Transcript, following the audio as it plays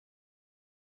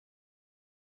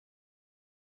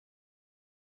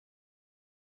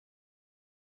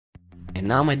And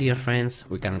now, my dear friends,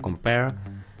 we can compare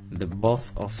the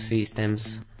both of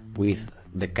systems with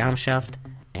the camshaft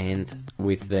and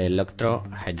with the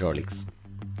electro-hydraulics.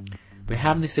 We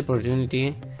have this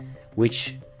opportunity,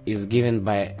 which is given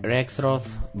by Rexroth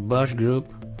Bosch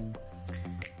Group,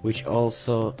 which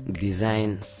also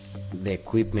designed the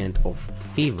equipment of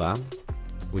Fiva,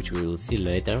 which we will see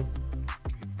later.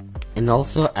 And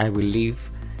also I will leave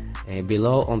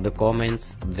below on the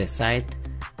comments the site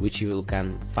which you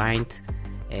can find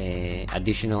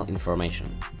additional information.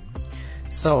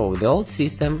 So the old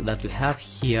system that we have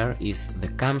here is the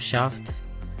camshaft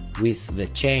with the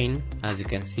chain. As you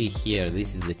can see here,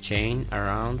 this is the chain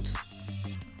around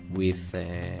with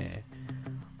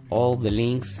all the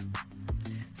links.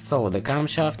 So the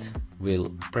camshaft will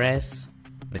press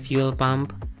the fuel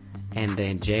pump and the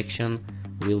injection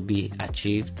will be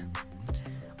achieved.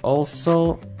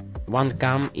 Also, one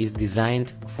cam is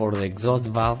designed for the exhaust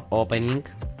valve opening.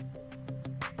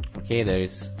 Okay, there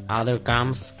is other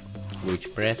cams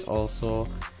which press also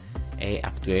a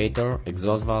actuator,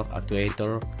 exhaust valve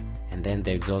actuator, and then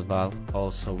the exhaust valve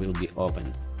also will be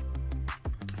opened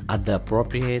at the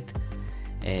appropriate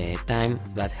time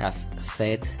that has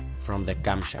set from the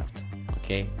camshaft.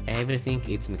 Okay, everything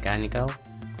is mechanical.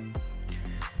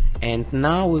 And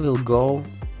now we will go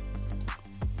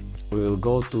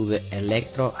to the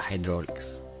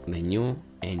electro-hydraulics, the new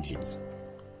engines.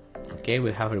 Okay,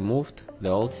 we have removed the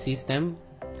old system.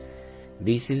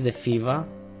 This is the Fiva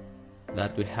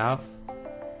that we have,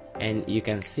 and you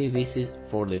can see this is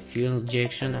for the fuel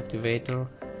injection activator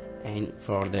and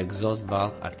for the exhaust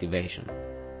valve activation.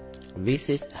 This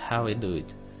is how we do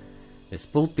it. The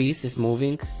spool piece is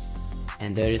moving,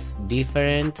 and there is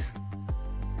different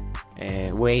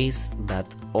ways that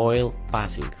oil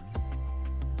passing.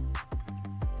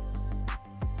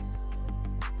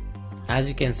 As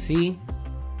you can see,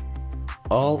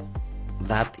 all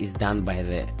that is done by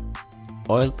the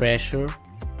oil pressure,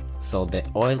 so the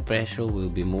oil pressure will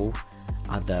be moved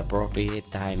at the appropriate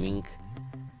timing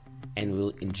and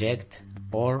will inject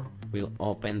or will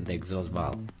open the exhaust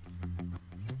valve.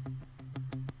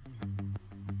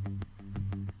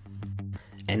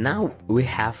 And now we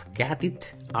have cut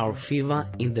it, our Fiva,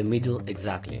 in the middle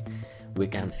exactly. We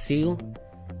can seal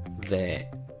the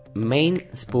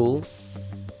main spool.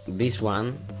 This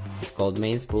one is called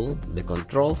main spool, the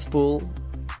control spool,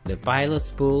 the pilot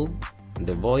spool,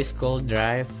 the voice coil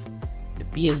drive, the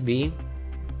PSB,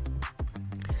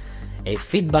 a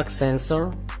feedback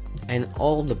sensor, and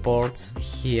all the ports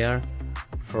here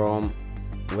from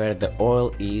where the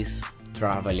oil is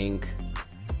traveling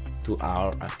to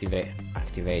our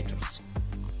activators.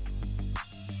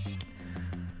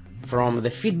 From the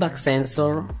feedback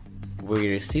sensor we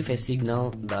receive a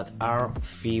signal that our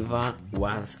Fiva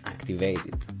was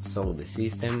activated, so the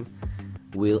system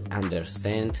will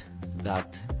understand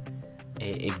that a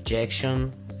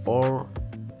ejection or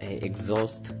a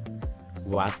exhaust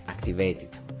was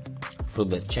activated through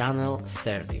the channel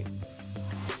 30,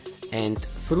 and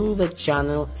through the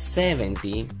channel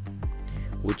 70,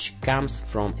 which comes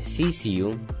from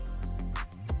CCU,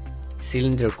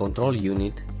 cylinder control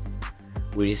unit,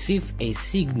 we receive a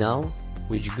signal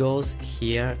which goes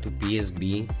here to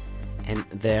PSB, and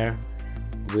there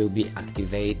will be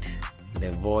activate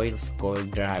the voice coil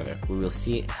driver. We will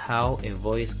see how a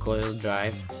voice coil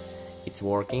drive is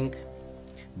working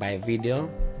by video.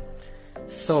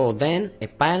 So then a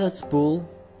pilot spool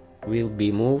will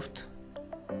be moved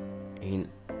in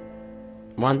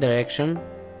one direction,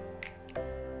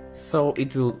 so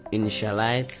it will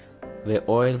initialize the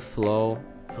oil flow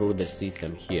through the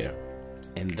system here,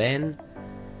 and then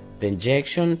the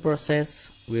injection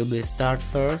process will be start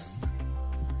first.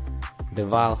 The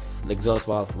valve, the exhaust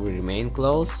valve, will remain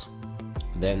closed.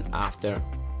 Then after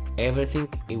everything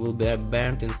it will be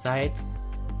burnt inside,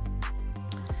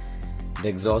 the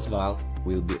exhaust valve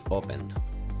will be opened.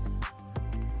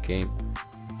 Okay,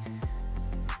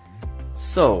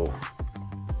 so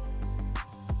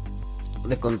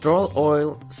the control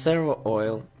oil, servo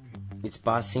oil, is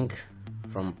passing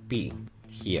from P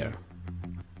here,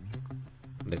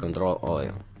 the control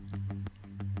oil.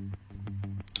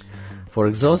 For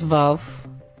exhaust valve,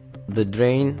 the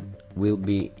drain will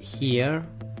be here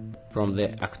from the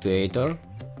actuator,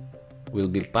 will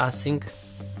be passing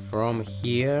from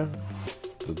here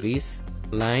to this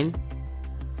line,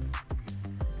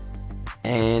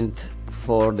 and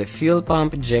for the fuel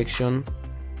pump injection,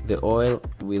 the oil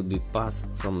will be passed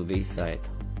from this side.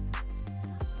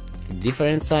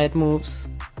 Different side moves.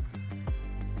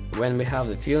 When we have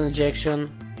the fuel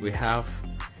injection, we have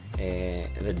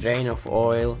the drain of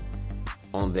oil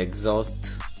on the exhaust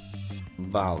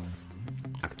valve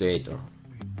actuator.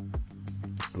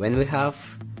 When we have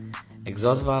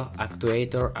exhaust valve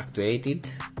actuator actuated,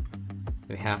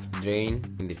 we have drain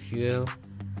in the fuel,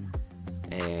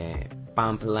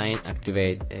 pump line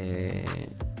activator,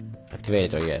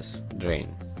 yes,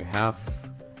 drain. We have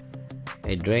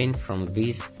a drain from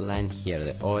this line here,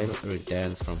 the oil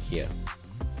returns from here.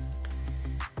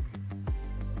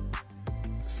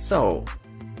 So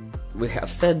we have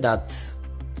said that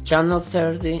channel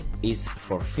 30 is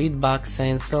for feedback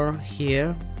sensor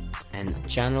here, and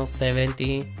channel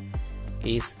 70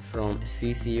 is from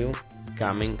CCU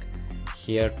coming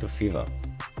here to Fiva.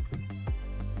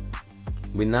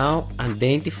 We now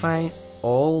identify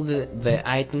all the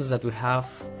items that we have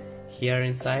here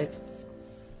inside,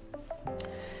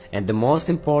 and the most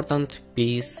important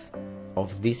piece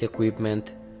of this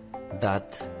equipment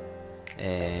that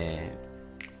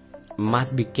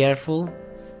must be careful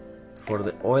for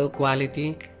the oil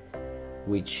quality,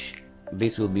 which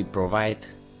this will be provided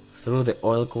through the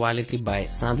oil quality by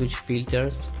sandwich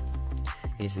filters,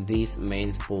 is this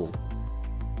main spool.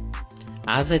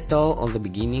 As I told on the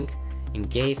beginning, in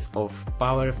case of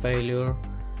power failure,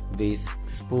 this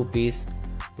spool piece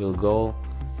will go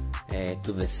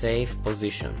to the safe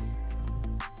position,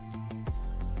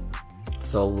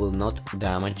 so will not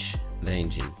damage the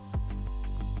engine.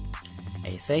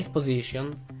 A safe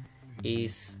position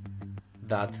is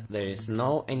that there is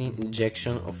no any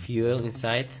injection of fuel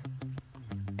inside,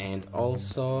 and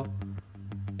also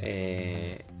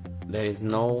there is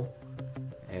no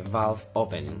valve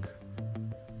opening.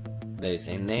 There is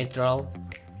a neutral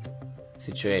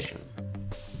situation.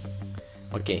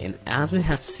 Okay, and as we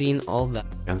have seen all that,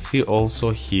 you can see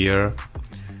also here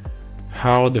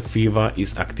how the Fiva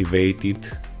is activated,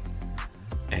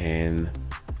 and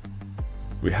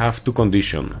we have two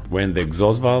conditions: when the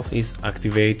exhaust valve is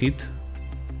activated,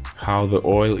 how the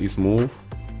oil is moved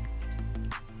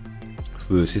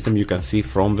through the system. You can see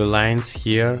from the lines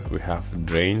here we have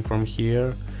drain from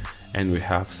here, and we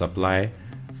have supply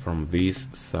from this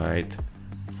side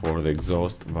for the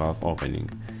exhaust valve opening,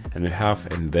 and we have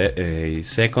a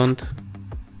second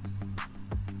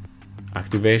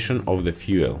activation of the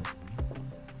fuel.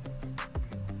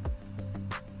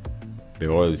 The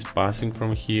oil is passing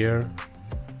from here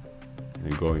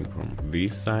and going from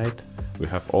this side. We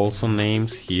have also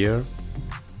names here,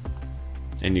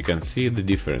 and you can see the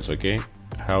difference, okay,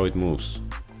 how it moves.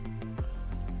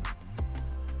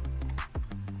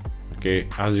 Okay,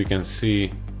 as you can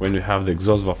see, when we have the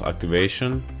exhaust valve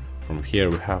activation, from here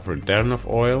we have return of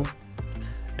oil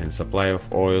and supply of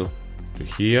oil to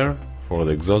here for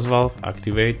the exhaust valve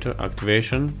actuator,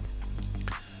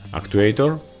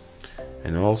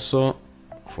 and also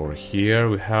for here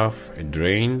we have a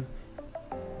drain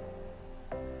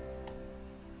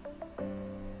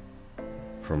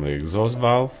from the exhaust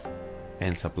valve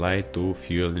and supply to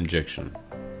fuel injection.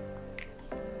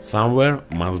 Somewhere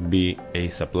must be a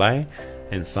supply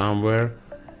and somewhere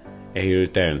a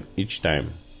return each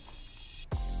time.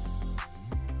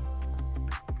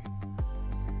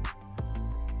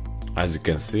 As you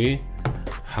can see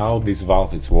how this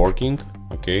valve is working,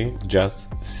 okay, just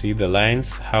see the lines,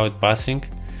 how it passing.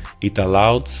 It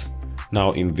allows,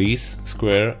 now in this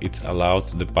square, it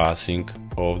allows the passing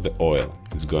of the oil.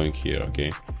 It's going here,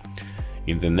 okay.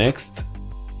 In the next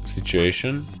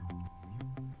situation,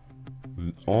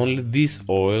 only this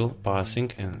oil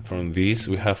passing, and from this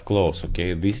we have close,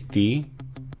 okay. This T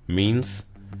means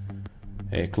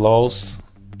a closed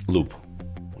loop,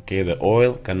 okay. The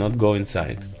oil cannot go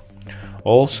inside.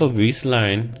 Also this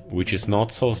line, which is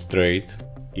not so straight,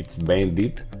 it's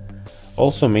bended,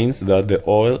 also means that the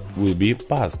oil will be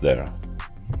passed there.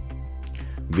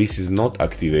 This is not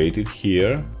activated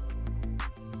here,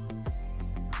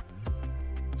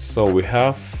 so we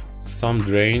have some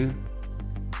drain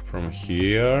from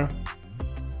here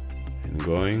and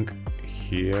going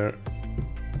here.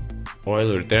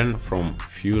 Oil return from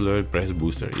fuel oil press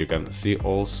booster. You can see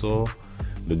also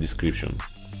the description.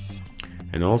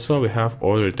 And also we have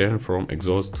oil return from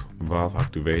exhaust valve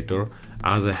activator,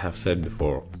 as I have said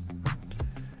before.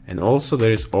 And also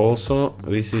there is also,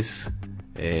 this is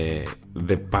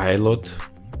the pilot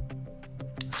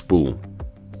spool,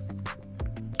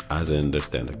 as I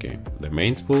understand, okay. The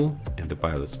main spool and the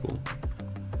pilot spool.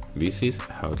 This is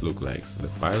how it looks like, the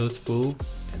pilot spool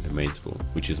and the main spool,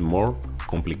 which is more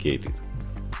complicated.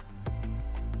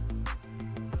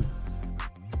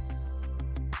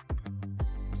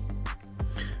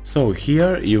 So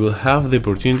here you will have the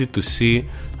opportunity to see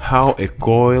how a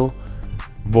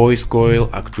voice coil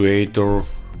actuator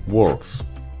works.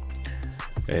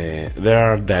 There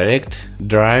are direct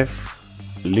drive,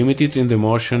 limited in the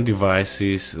motion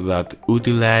devices that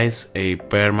utilize a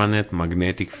permanent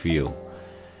magnetic field.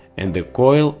 and the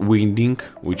coil winding,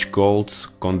 which calls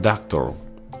conductor,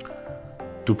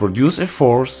 to produce a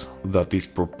force that is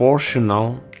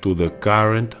proportional to the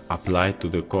current applied to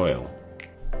the coil.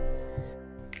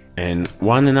 And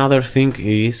one another thing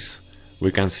is,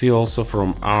 we can see also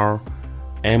from our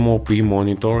MOP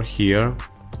monitor here,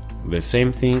 the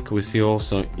same thing we see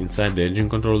also inside the engine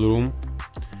control room.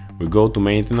 We go to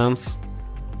maintenance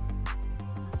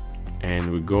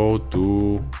and we go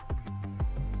to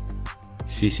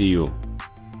CCU.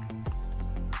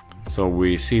 So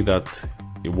we see that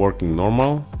it's working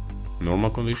normal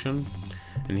condition,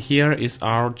 and here is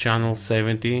our channel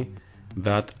 70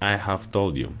 that I have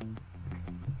told you,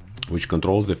 which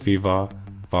controls the Fiva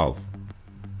valve.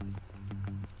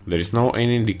 There is no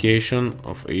any indication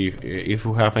of if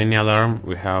we have any alarm.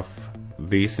 We have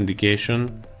this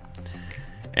indication,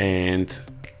 and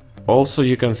also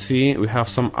you can see we have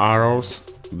some arrows.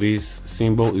 This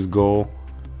symbol is go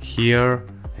here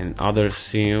and other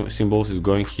symbols is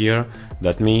going here.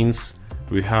 That means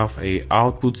we have a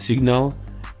output signal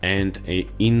and a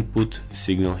input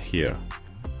signal here.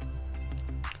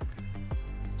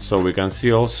 So we can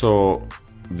see also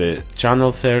the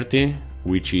channel 30,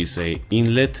 which is a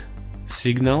inlet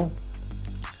signal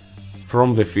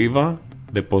from the Fiva,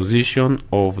 the position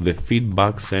of the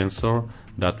feedback sensor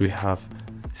that we have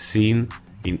seen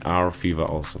in our Fiva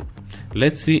also.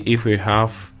 Let's see if we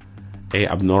have a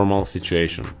abnormal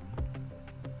situation.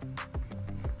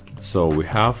 So we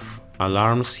have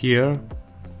alarms here.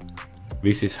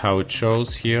 This is how it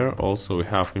shows here. Also we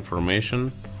have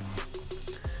information.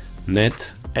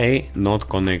 Net A not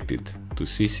connected to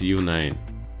CCU9.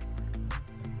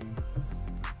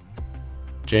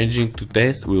 Changing to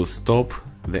test will stop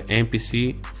the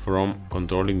MPC from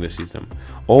controlling the system.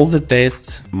 All the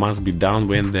tests must be done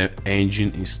when the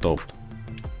engine is stopped.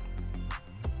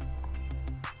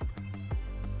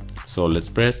 So let's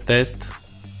press test,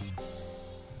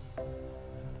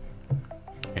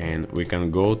 and we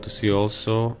can go to see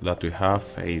also that we have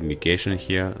an indication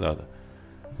here that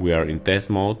we are in test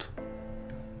mode.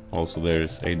 Also there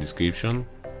is a description,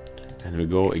 and we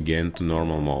go again to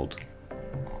normal mode.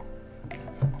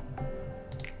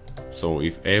 So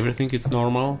if everything is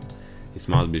normal, it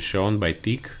must be shown by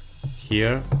tick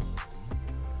here,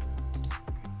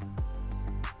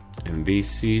 and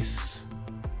this is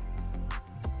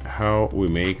how we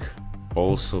make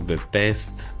also the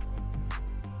test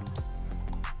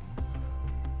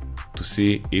to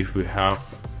see if we have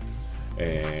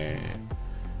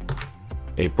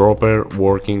a proper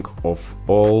working of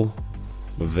all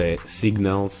the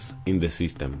signals in the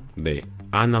system: the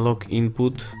analog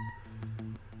input,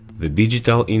 the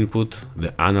digital input,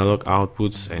 the analog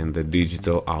outputs, and the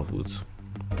digital outputs.